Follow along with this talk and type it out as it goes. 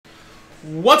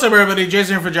What's up, everybody?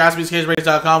 Jason here for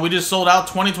JaspysCaseBreaks.com. We just sold out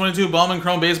 2022 Bowman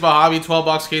Chrome Baseball Hobby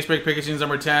 12-box case break Pikachu's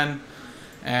number 10,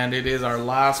 and it is our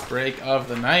last break of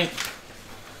the night.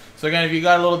 So again, if you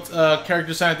got a little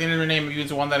character sign at the end of your name, you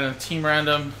can want that in a team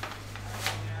random,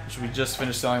 which we just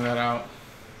finished selling that out.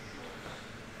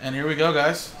 And here we go,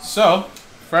 guys. So,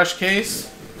 fresh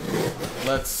case.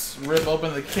 Let's rip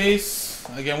open the case.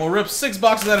 Again, we'll rip 6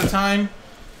 boxes at a time,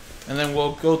 and then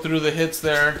we'll go through the hits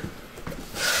there.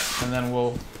 And then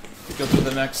we'll go through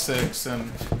the next 6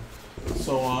 and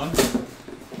so on.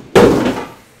 Don't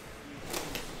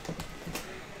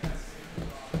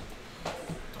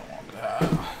want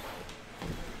that.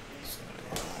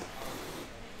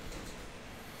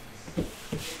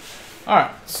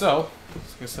 Alright, so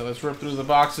like I said, let's rip through the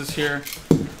boxes here.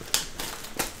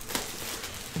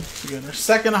 Again, our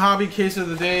second hobby case of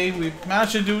the day. We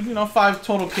managed to do, 5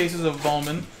 total cases of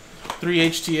Bowman. 3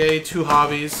 HTA, 2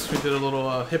 hobbies. We did a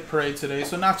little hit parade today,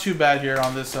 so not too bad here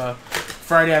on this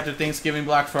Friday after Thanksgiving,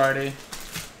 Black Friday.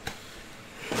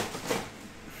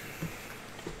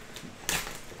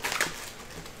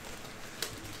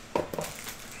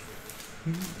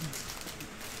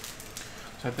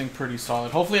 So I think pretty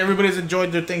solid. Hopefully everybody's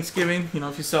enjoyed their Thanksgiving,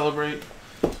 if you celebrate.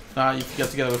 If not, you can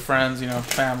get together with friends,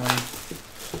 family.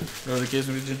 Whatever the case,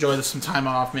 we enjoy some time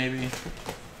off maybe.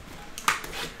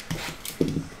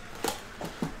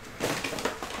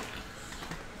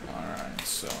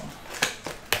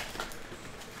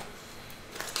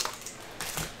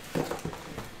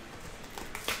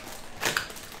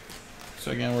 So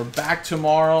again, we're back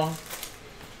tomorrow.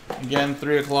 Again,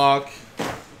 3 o'clock.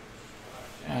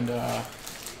 And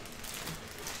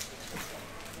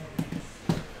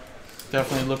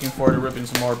definitely looking forward to ripping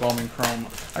some more Bowman Chrome.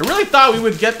 I really thought we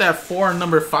would get that 4 and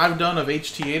number 5 done of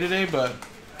HTA today, but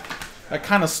that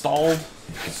kind of stalled.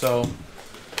 So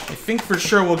I think for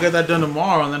sure we'll get that done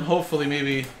tomorrow, and then hopefully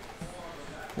maybe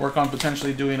work on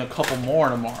potentially doing a couple more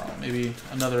tomorrow. Maybe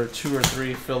another 2 or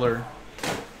 3 filler.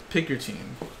 Pick your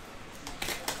team.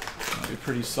 Be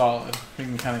pretty solid. We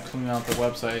can kind of clean out the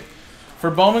website.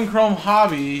 For Bowman Chrome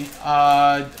Hobby,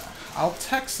 I'll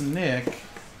text Nick.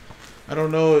 I don't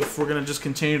know if we're going to just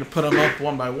continue to put them up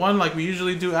one by one like we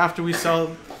usually do after we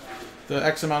sell the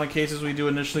X amount of cases we do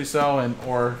initially sell,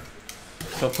 or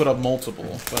they'll put up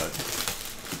multiple. But,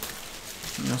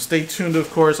 stay tuned, of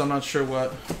course. I'm not sure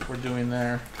what we're doing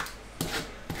there.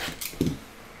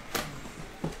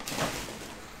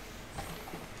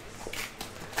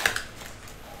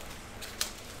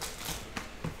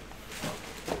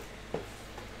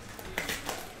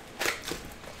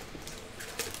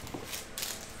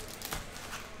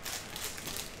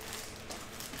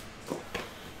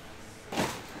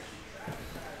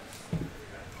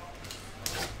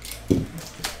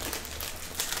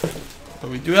 But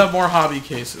we do have more hobby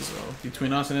cases, though.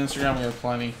 Between us and Instagram, we have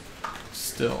plenty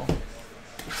still.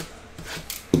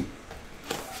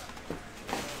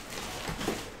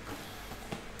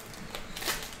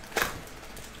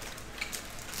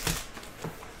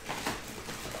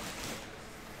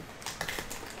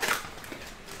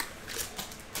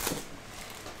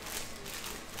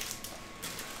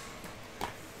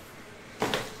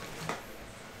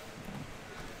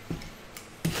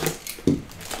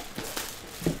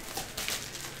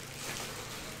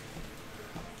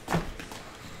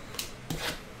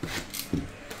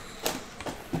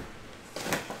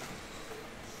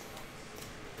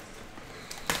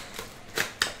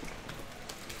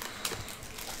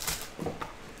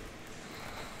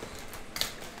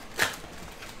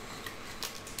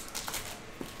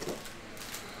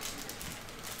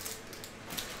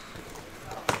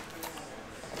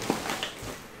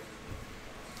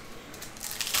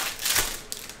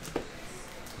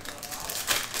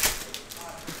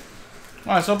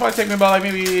 Alright, so it'll probably take me about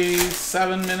maybe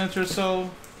 7 minutes or so.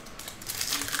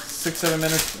 6-7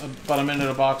 minutes, about a minute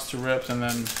a box to rip, and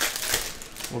then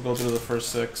we'll go through the first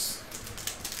 6.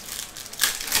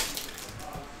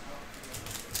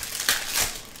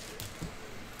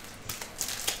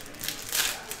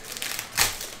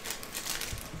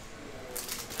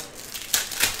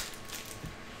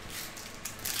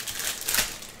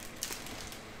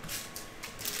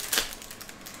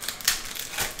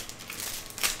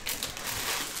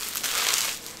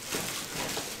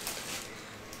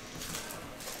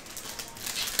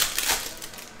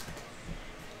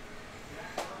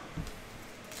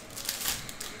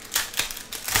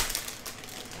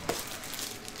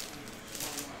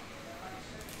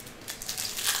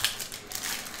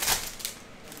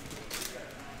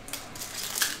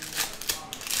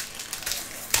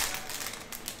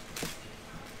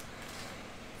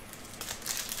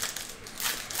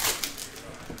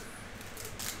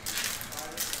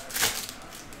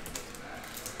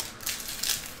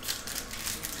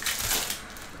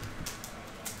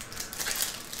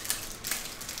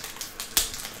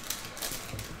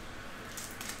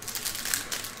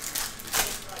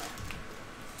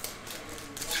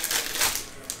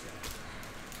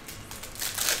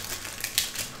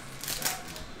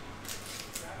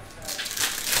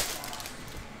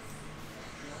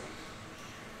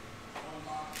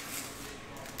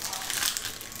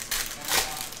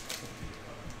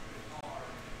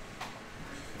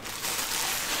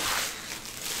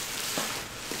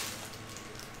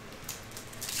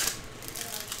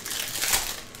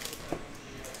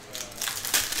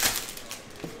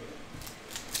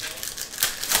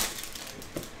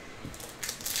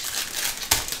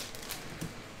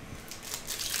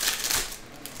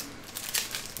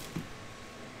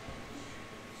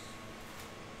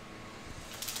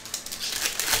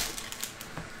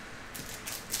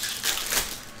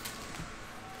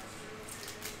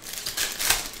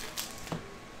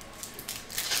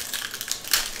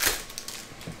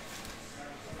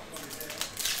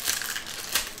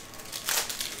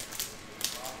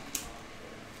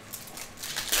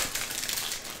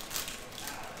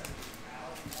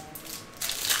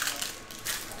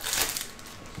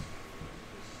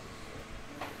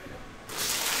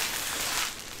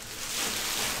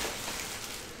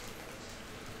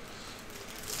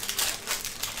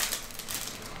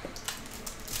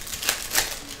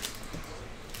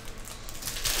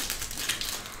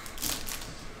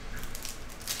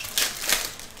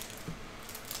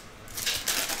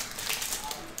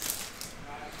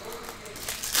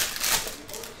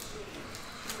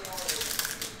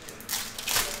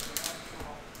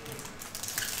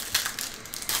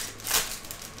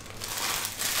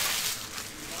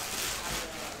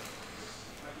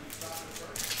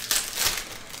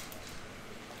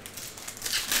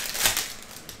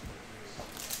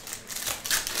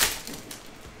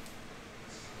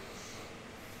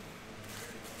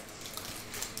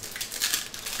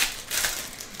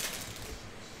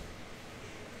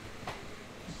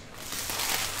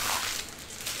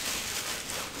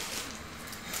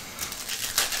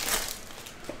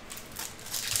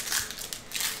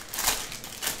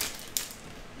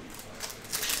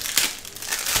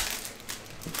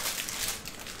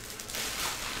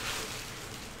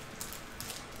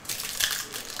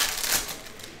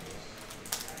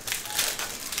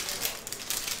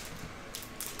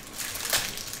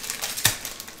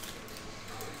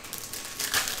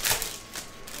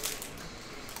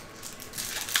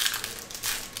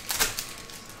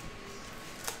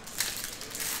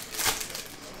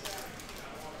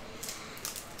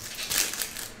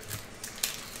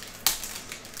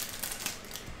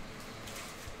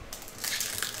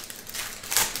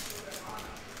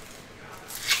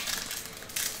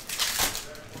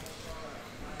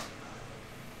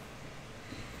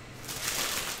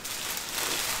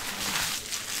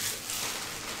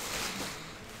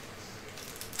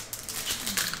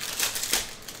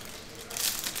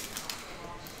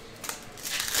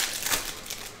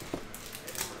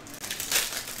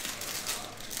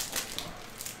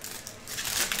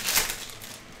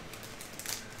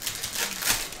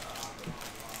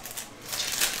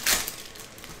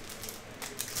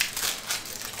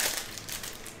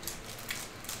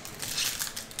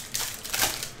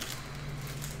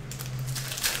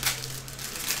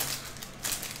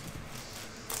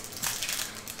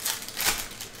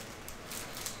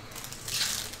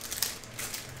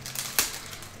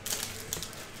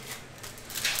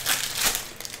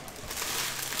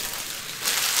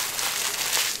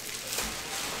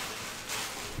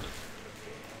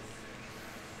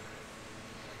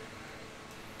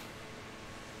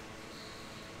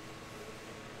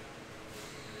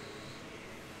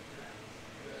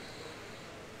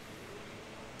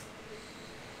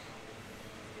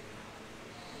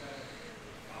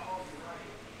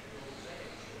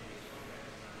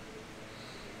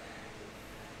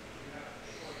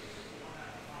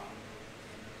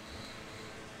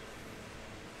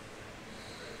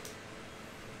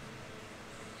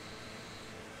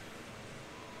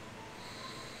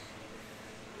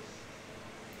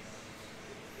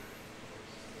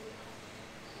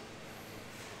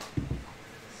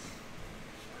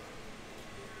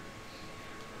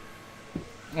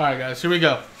 Alright, guys, here we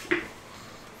go.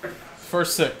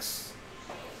 First 6.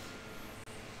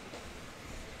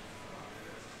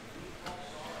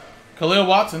 Khalil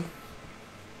Watson.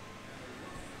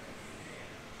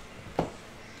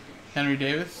 Henry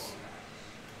Davis.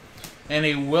 And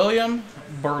a William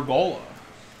Bergola.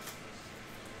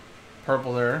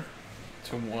 Purple there.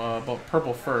 To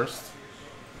purple first.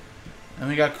 And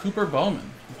we got Cooper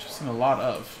Bowman, which I've seen a lot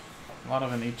of. A lot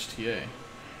of an HTA.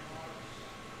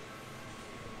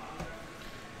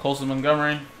 Colson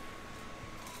Montgomery.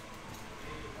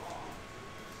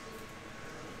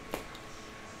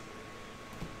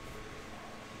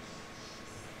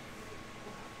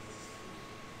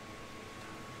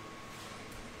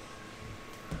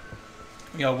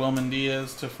 We got Wilman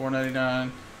Diaz to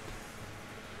 499.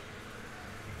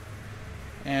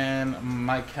 And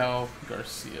Michael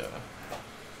Garcia.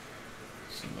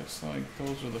 So it looks like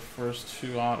those are the first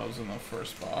 2 autos in the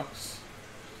first box.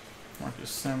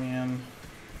 Marcus Semien.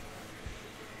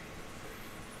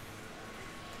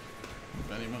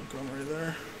 Benny Montgomery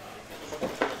there.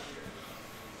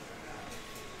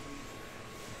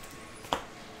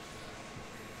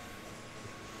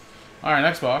 Alright,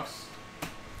 next box.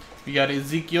 We got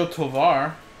Ezekiel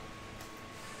Tovar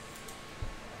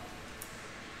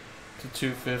to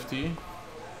 250.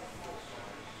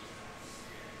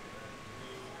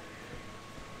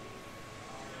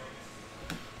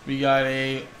 We got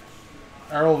a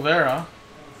Errol Vera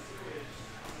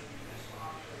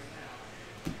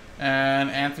and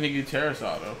Anthony Gutierrez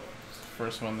auto.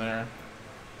 First one there.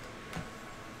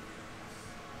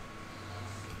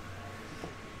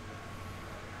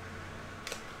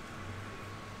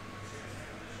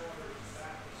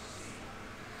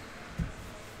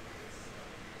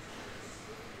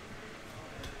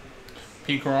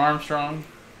 Pico Armstrong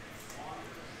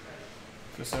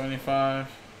to 75.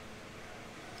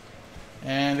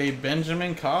 And a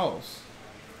Benjamin Cowles.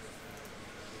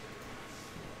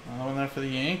 Another one there for the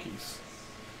Yankees.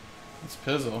 That's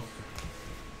Pizzle.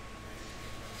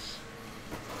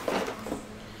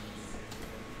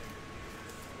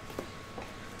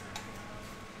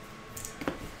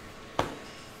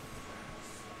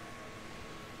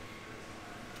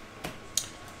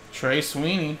 Trey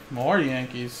Sweeney, more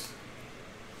Yankees.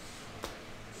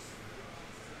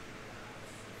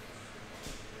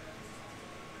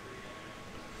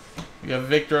 We got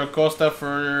Victor Acosta for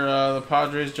the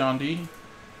Padres, John D.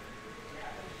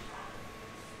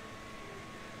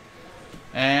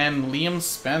 And Liam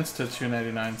Spence to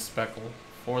 299 Speckle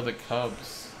for the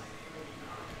Cubs.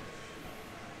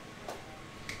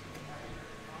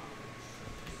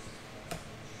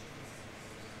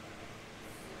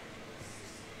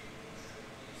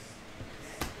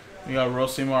 We got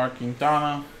Rosimar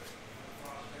Quintana.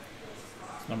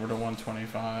 It's number to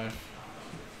 125.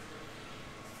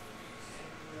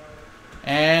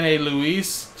 And a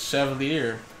Luis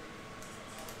Chevalier.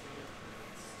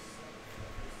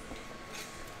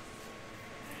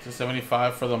 To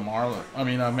 75 for the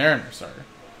Mariners, sorry.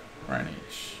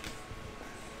 Mariners.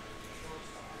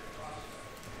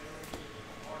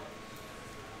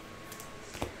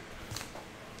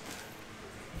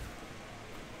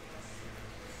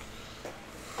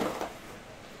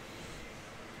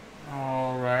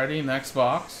 Alrighty, next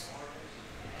box.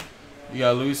 You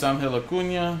got Luis Angel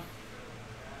Acuna.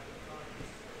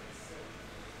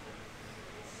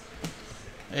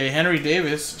 A Henry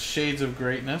Davis, Shades of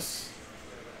Greatness,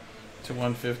 to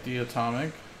 150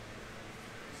 Atomic.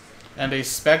 And a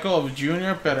Speckle of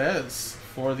Junior Perez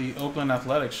for the Oakland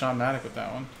Athletics. Sean Maddock with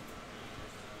that one.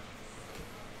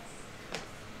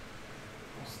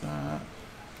 What's that?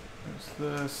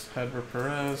 There's this. Hedver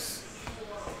Perez.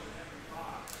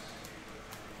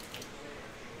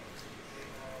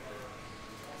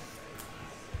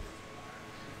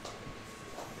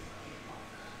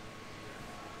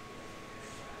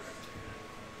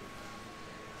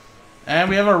 And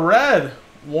we have a red,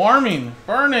 Warming,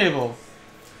 Burnable.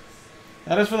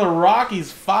 That is for the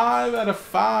Rockies, 5 out of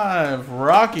 5.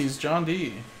 Rockies, John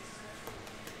D.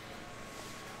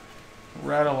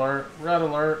 Red alert, red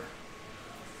alert.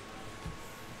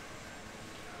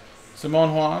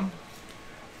 Simon Juan.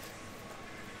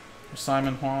 Or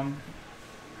Simon Juan.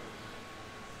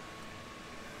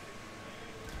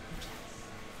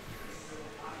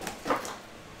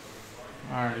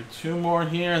 Alright, 2 more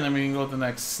here, and then we can go to the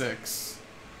next 6.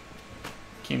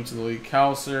 Came to the league,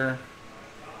 Cowser.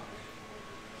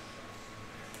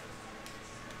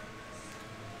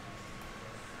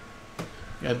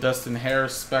 We got Dustin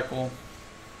Harris, Speckle.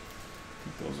 I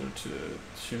think those are to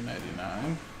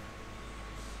 $2.99.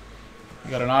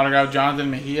 We got an autograph,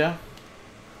 Jonathan Mejia,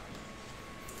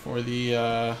 for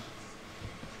the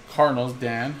Cardinals,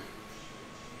 Dan.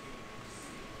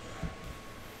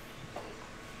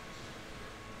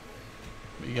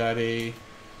 We got a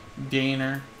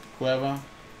Daner, Cueva.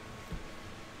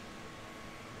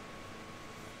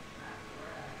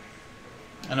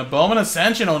 And a Bowman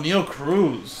Ascension, O'Neal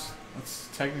Cruz. That's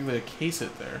technically a case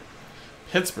hit there.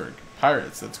 Pittsburgh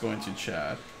Pirates, that's going to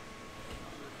Chad.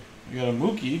 We got a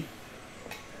Mookie.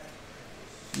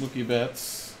 Mookie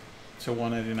Betts to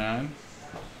 199.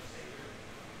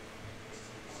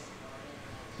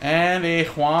 And a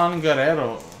Juan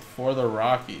Guerrero for the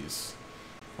Rockies.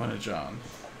 What a John.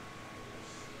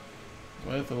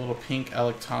 With a little pink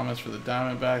Alec Thomas for the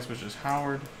Diamondbacks, which is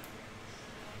Howard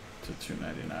to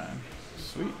 299.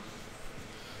 Sweet.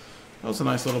 That was a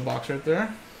nice little box right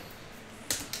there.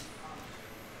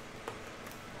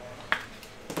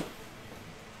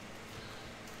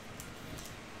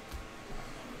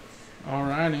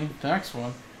 Alrighty, next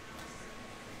one.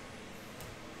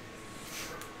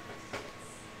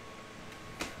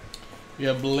 We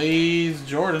have Blaze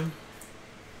Jordan.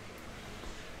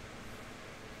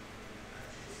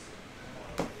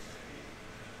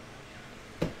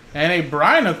 And a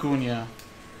Brian Acuna.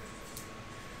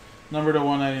 Number to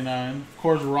 199. Of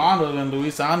course, Rondo and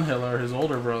Luis Angel are his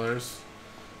older brothers.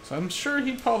 So I'm sure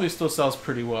he probably still sells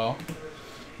pretty well.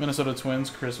 Minnesota Twins,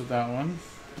 Chris with that one.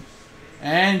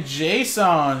 And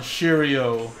Jason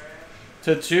Shirio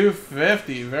to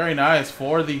 250. Very nice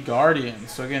for the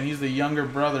Guardians. So again, he's the younger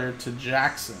brother to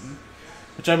Jackson,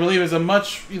 which I believe is a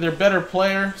much either better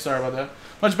player. Sorry about that.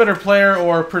 Much better player,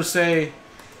 or per se,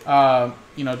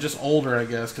 you know, just older, I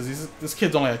guess, because this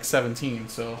kid's only like 17.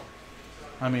 So,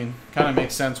 I mean, kind of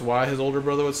makes sense why his older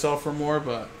brother would sell for more,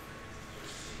 but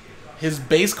his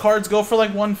base cards go for like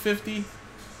 150.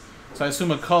 So I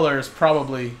assume a color is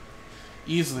probably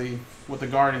easily what the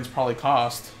Guardians probably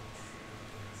cost.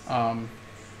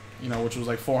 You know, which was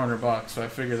like $400. So I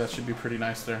figured that should be pretty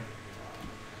nice there.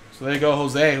 So there you go,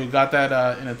 Jose, who got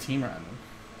that in a team random.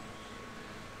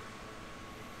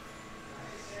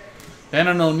 Then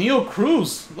an O'Neal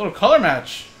Cruz, little color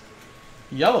match,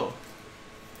 yellow.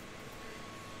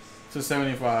 To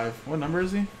 75. What number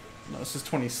is he? No, this is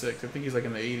 26. I think he's like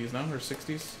in the 80s now, or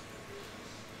 60s.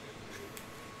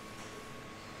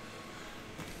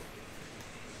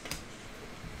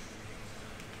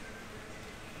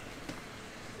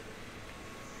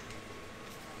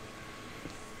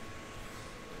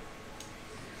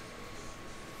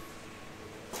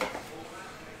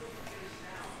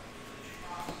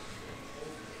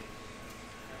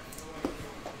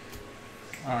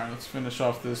 Alright, let's finish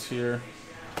off this here.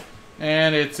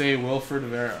 And it's a Wilfred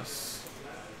Veras.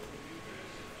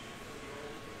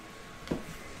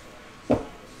 Alright,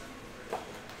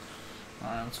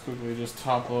 let's quickly just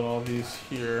top load all these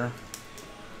here.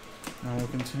 And we'll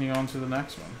continue on to the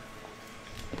next one.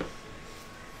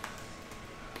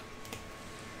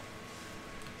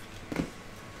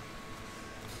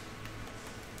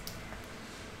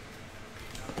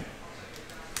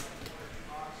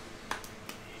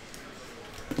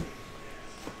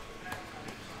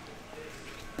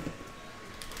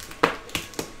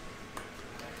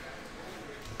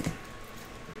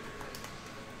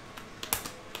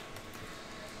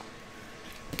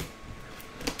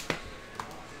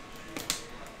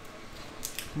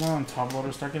 Come on, top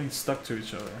loaders, start getting stuck to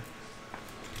each other.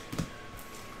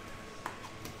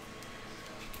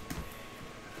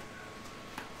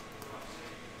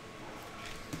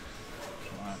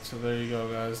 Alright, so there you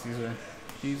go, guys. These are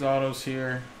these autos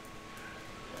here.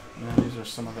 And then these are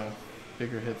some of the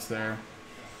bigger hits there.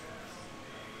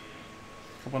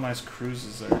 A couple nice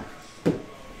cruises there.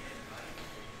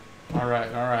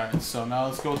 Alright. So now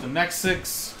let's go with the next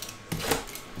 6.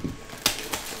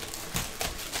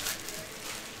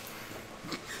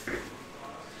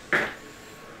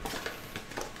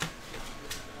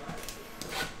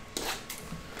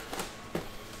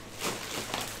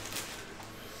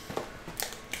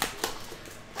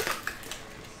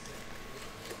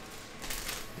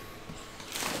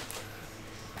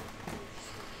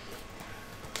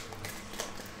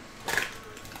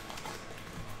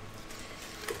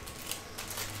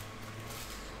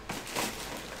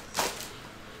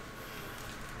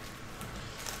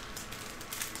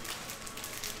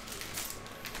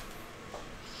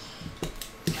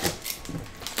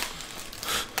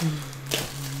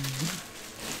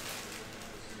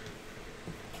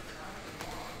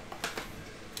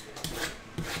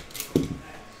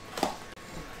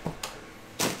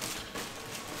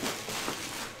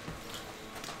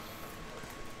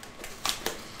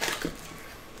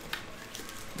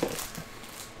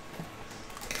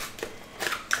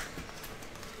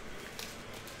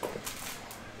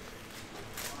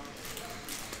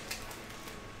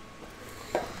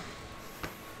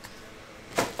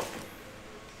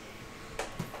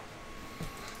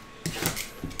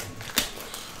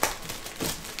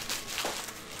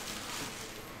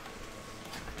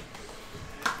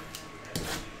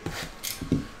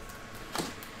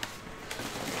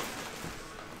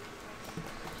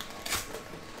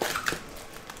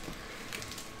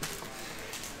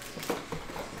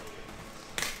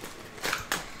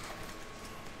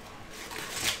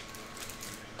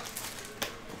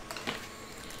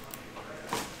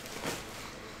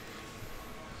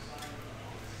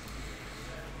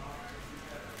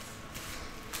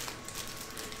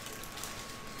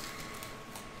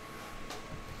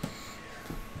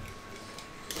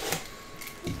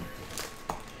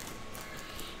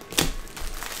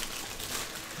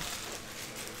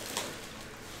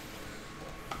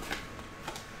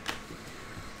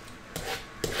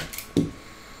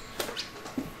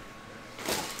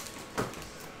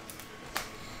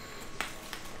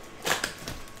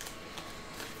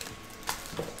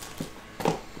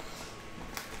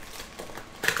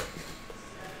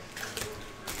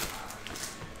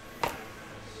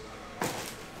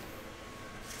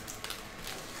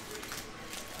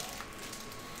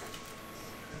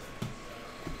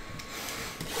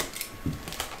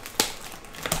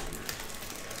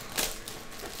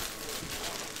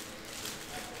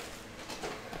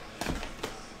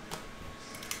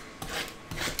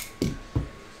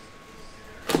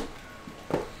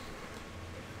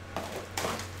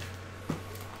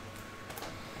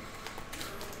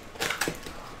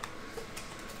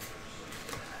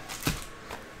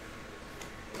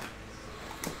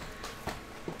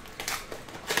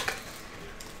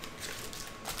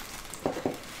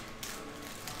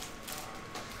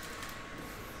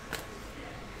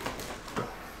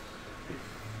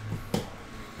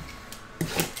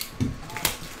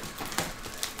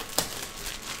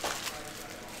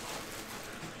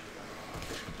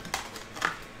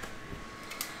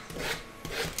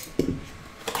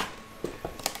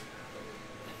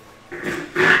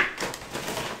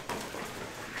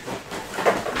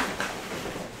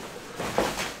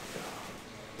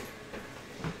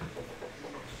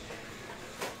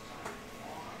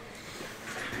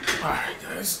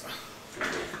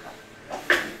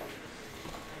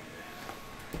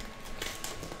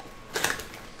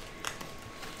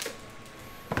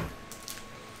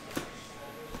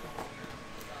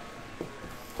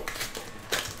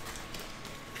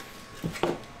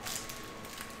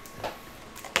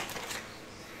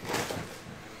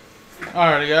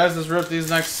 Alrighty, guys, let's rip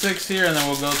these next 6 here, and then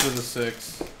we'll go through the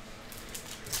 6.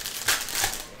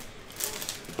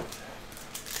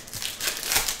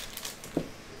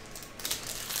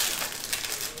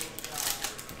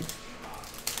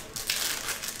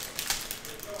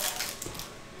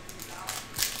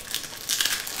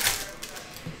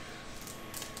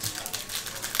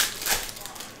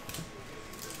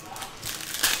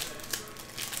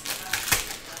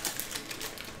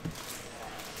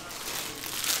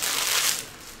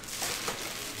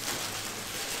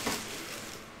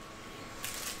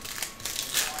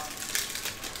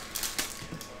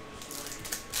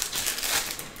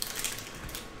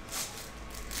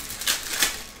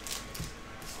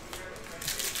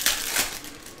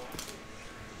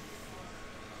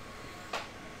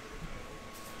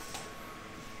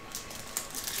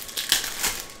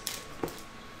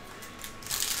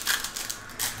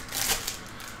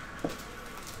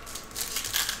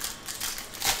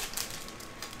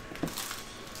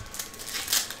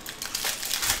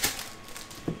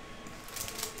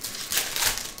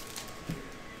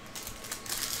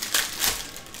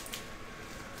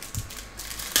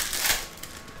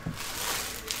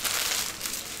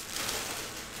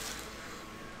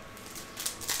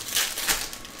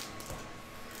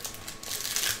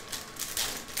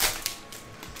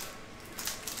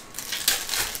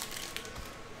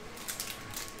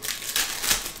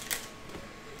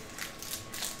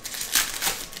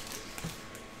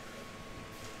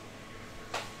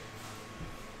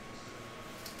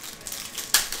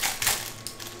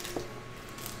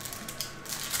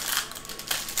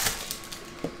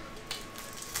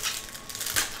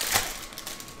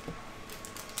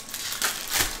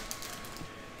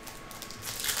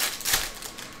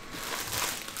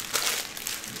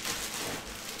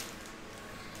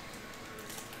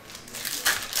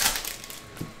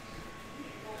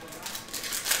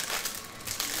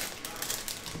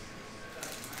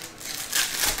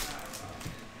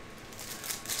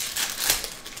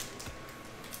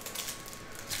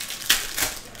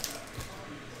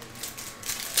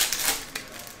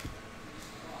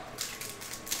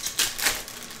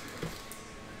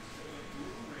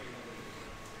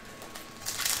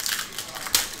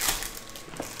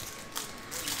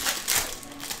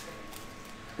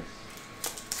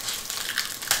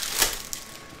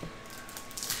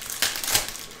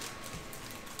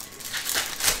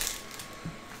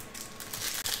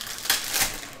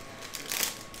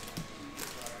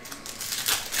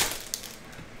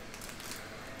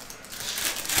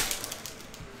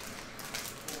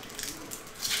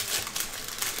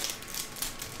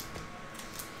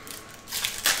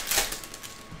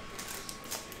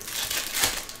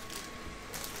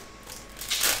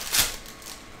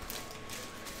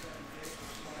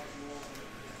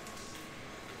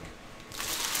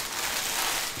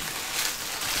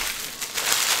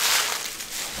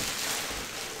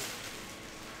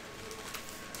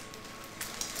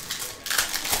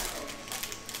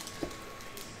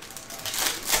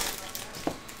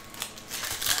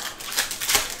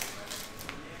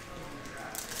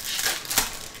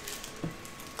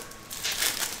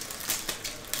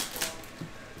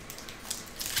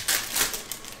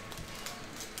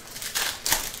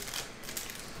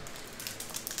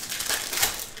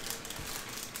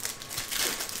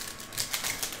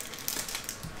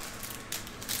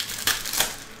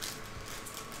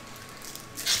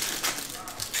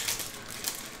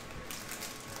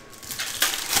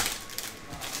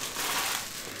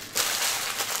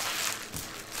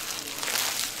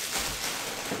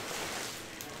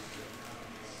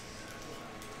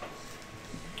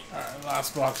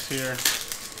 Last box here.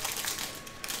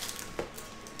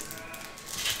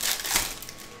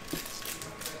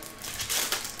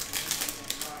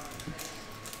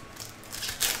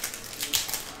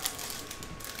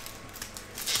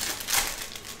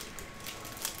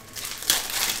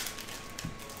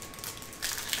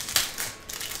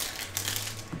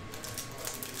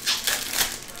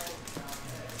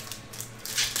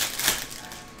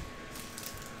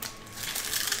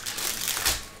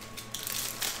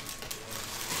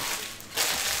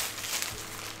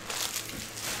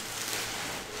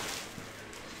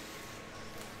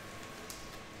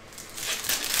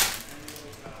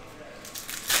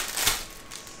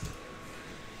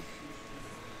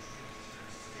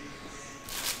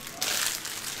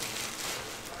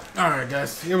 Alright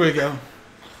guys, here we go.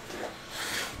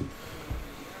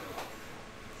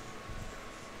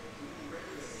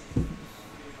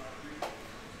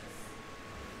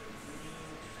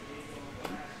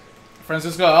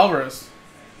 Francisco Alvarez.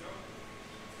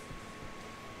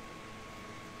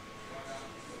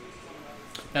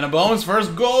 And a Bowman's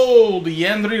first gold,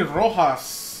 Yandri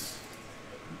Rojas.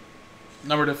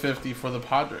 Number to 50 for the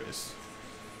Padres.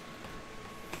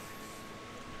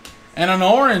 And an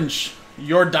orange,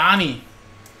 Yordani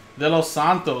De Los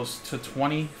Santos to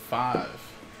 25.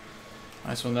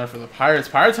 Nice one there for the Pirates.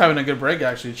 Pirates having a good break,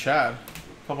 actually, Chad.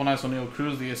 A couple nice O'Neal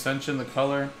Cruz, the Ascension, the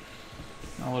color.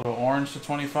 A little orange to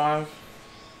 25.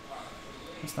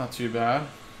 It's not too bad.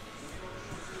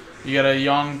 You got a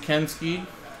Young Kensky.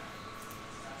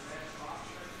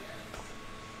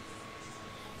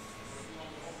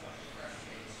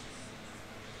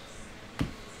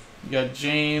 You got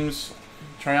James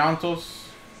Triantos.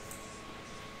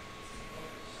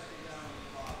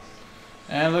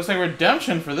 And it looks like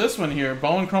redemption for this one here.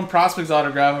 Bowman Chrome Prospects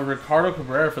autograph of Ricardo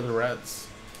Cabrera for the Reds.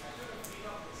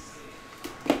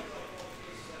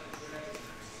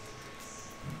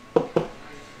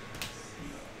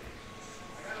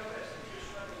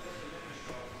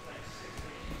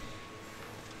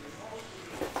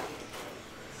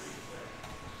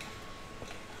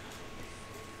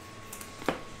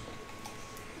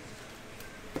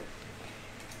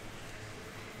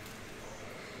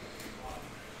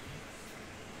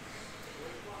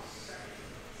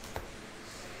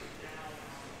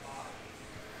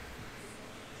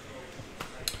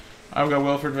 I've got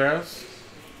Wilfred Veras.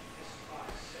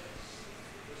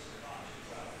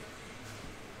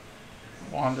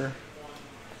 Wander.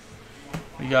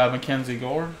 We got Mackenzie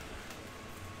Gore.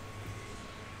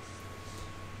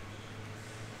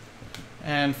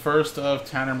 And first of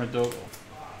Tanner McDougal.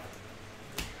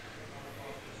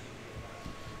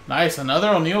 Nice, another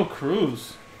O'Neal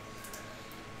Cruz.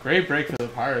 Great break for the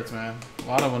Pirates, man. A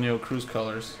lot of O'Neal Cruz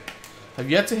colors. I've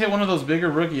yet to hit one of those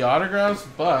bigger rookie autographs,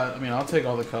 but, I mean, I'll take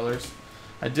all the colors.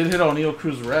 I did hit O'Neal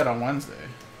Cruz red on Wednesday.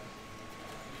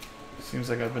 Seems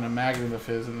like I've been a magnet of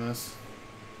his in this.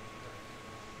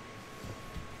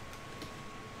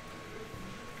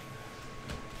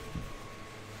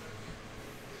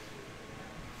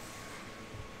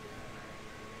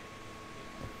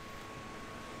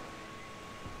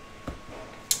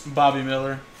 Bobby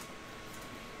Miller.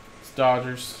 It's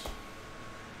Dodgers.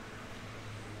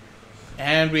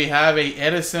 And we have a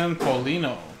Edison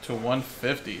Polino to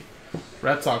 150.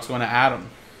 Red Sox going to Adam.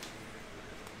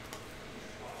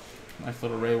 Nice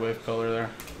little Ray Wave color there.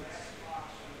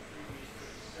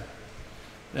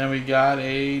 Then we got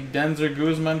a Denzer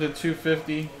Guzman to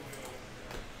 250.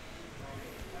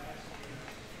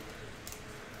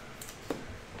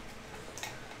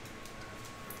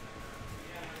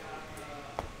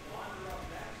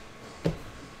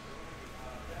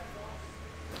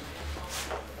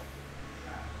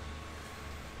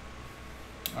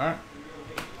 Alright.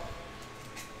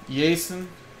 Jason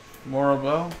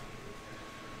Morabel.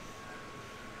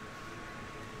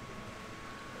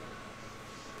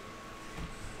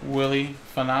 Willie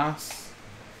Fanas.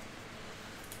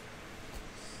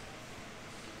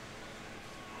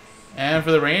 And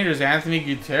for the Rangers, Anthony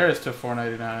Gutierrez to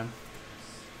 499.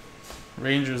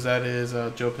 Rangers, that is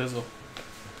Joe Pizzle.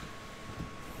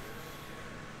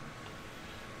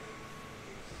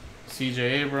 CJ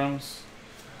Abrams.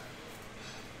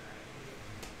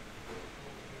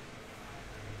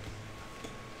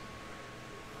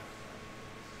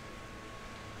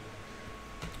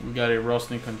 We got a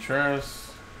Rosny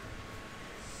Contreras.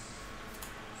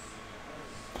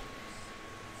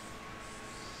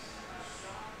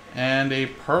 And a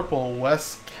purple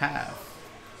Wes Calf.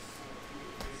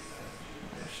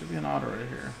 There should be an auto right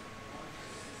here.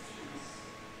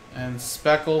 And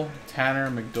Speckle Tanner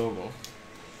McDougal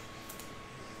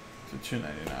to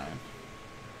 299.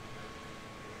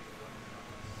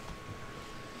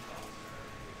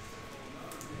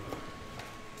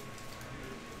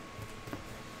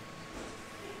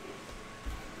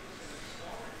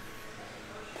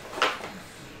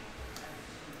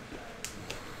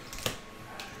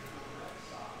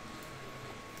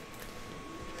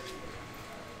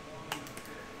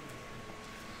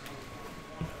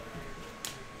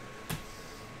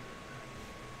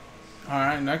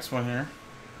 Alright, next one here.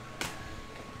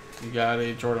 You got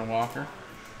a Jordan Walker.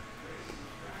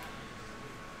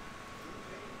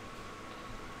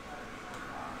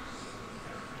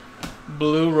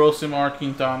 Blue Rosimar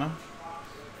Quintana.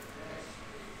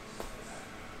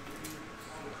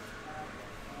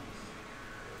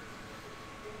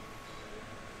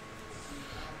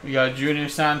 We got Junior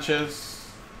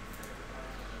Sanchez.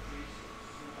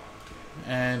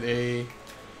 And a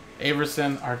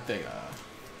Averson Arteaga.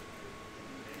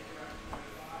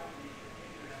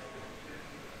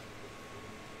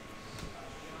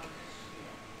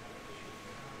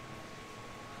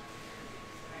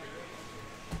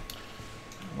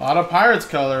 A lot of Pirates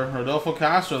color. Rodolfo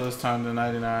Castro this time to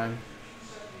 99.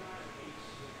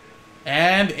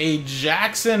 And a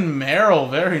Jackson Merrill.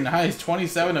 Very nice.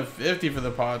 27 of 50 for the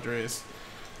Padres.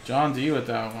 John D with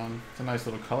that one. It's a nice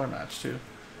little color match, too.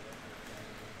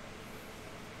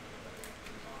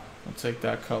 I'll take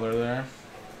that color there.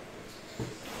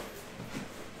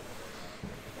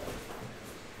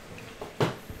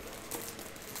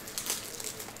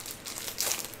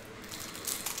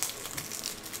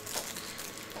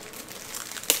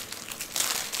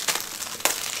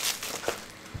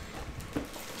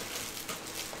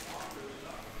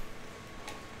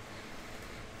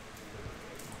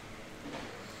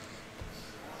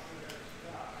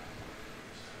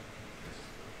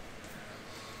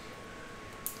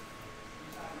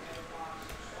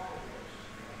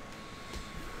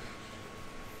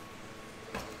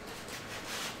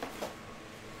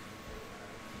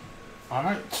 All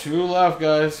right, 2 left,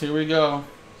 guys. Here we go.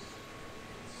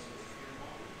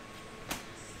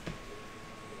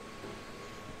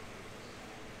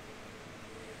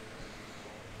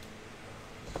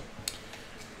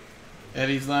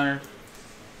 Eddie's Leonard.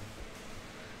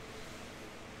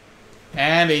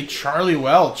 And a Charlie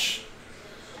Welch.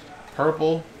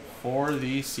 Purple for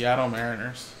the Seattle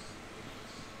Mariners.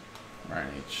 Right.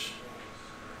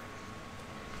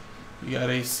 You got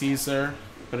a Cesar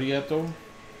Prieto.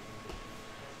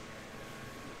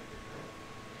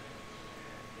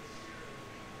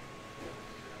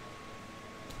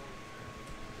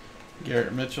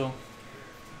 Garrett Mitchell.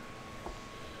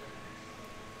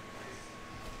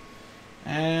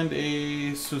 And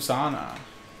a Susana.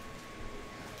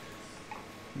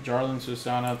 Jarlin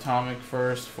Susana, Atomic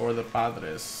first for the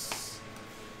Padres.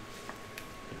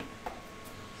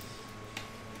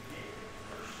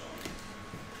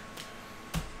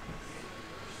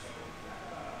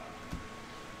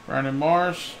 Brandon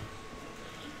Marsh.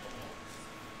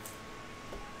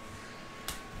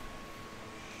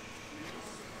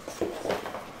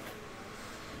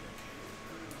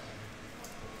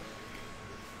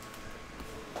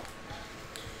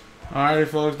 Alrighty,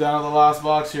 folks, down to the last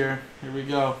box here. Here we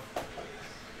go.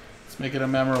 Let's make it a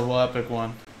memorable, epic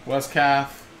one. Wes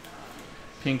Cath,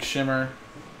 Pink Shimmer.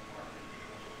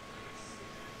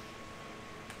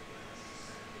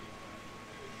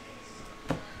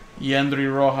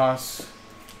 Yendry Rojas.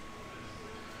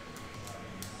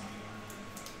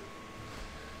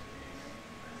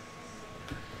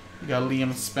 We got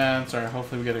Liam Spence. Alright,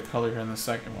 hopefully we get a color here in the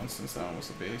second one since that one was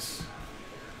the base.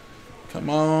 Come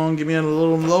on, give me a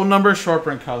little low number short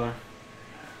print color.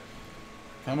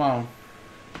 Come on.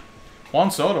 Juan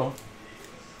Soto.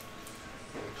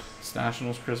 It's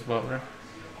Nationals, Chris Butler.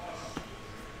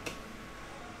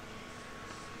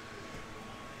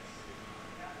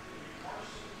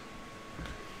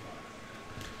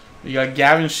 We got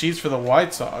Gavin Sheets for the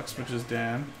White Sox, which is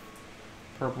Dan.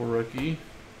 Purple rookie.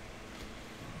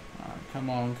 Come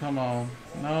on, come on.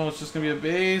 No, it's just going to be a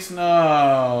base.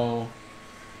 No.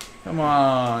 Come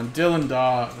on, Dylan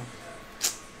Dodd.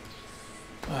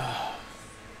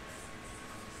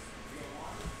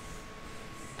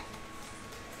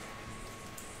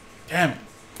 Damn it.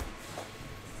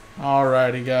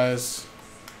 Alrighty, guys.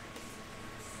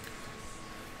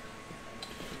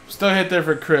 Still hit there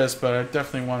for Chris, but I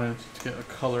definitely wanted to get a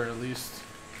color at least.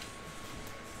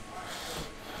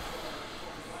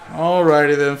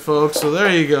 Alrighty then, folks. So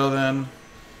there you go then.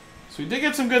 So we did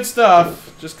get some good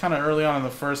stuff, just kind of early on in the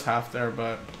first half there,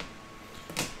 but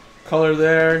color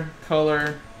there,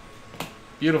 color,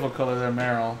 beautiful color there,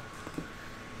 Merrill.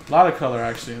 A lot of color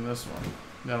actually in this one.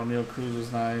 That O'Neal Cruz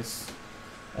was nice.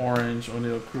 Orange,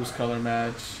 O'Neal Cruz color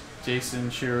match. Jason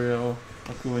Chirio,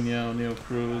 Acuna, O'Neal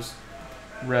Cruz.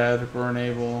 Red, Burn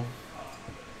Able.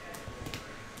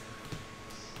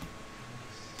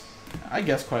 I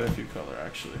guess quite a few color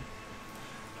actually.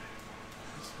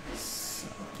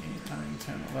 7, 8, 9,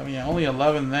 10, 11. Yeah, only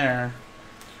 11 there.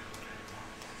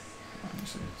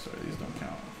 Actually, sorry, these don't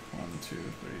count. 1, 2, 3,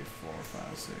 4,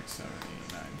 5, 6, 7,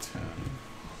 8, 9, 10,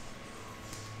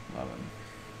 11,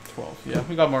 12. Yeah,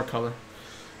 we got more color.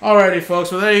 Alrighty,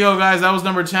 folks. Well, there you go, guys. That was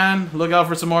number 10. Look out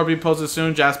for some more. Be posted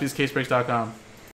soon. JaspysCaseBreaks.com.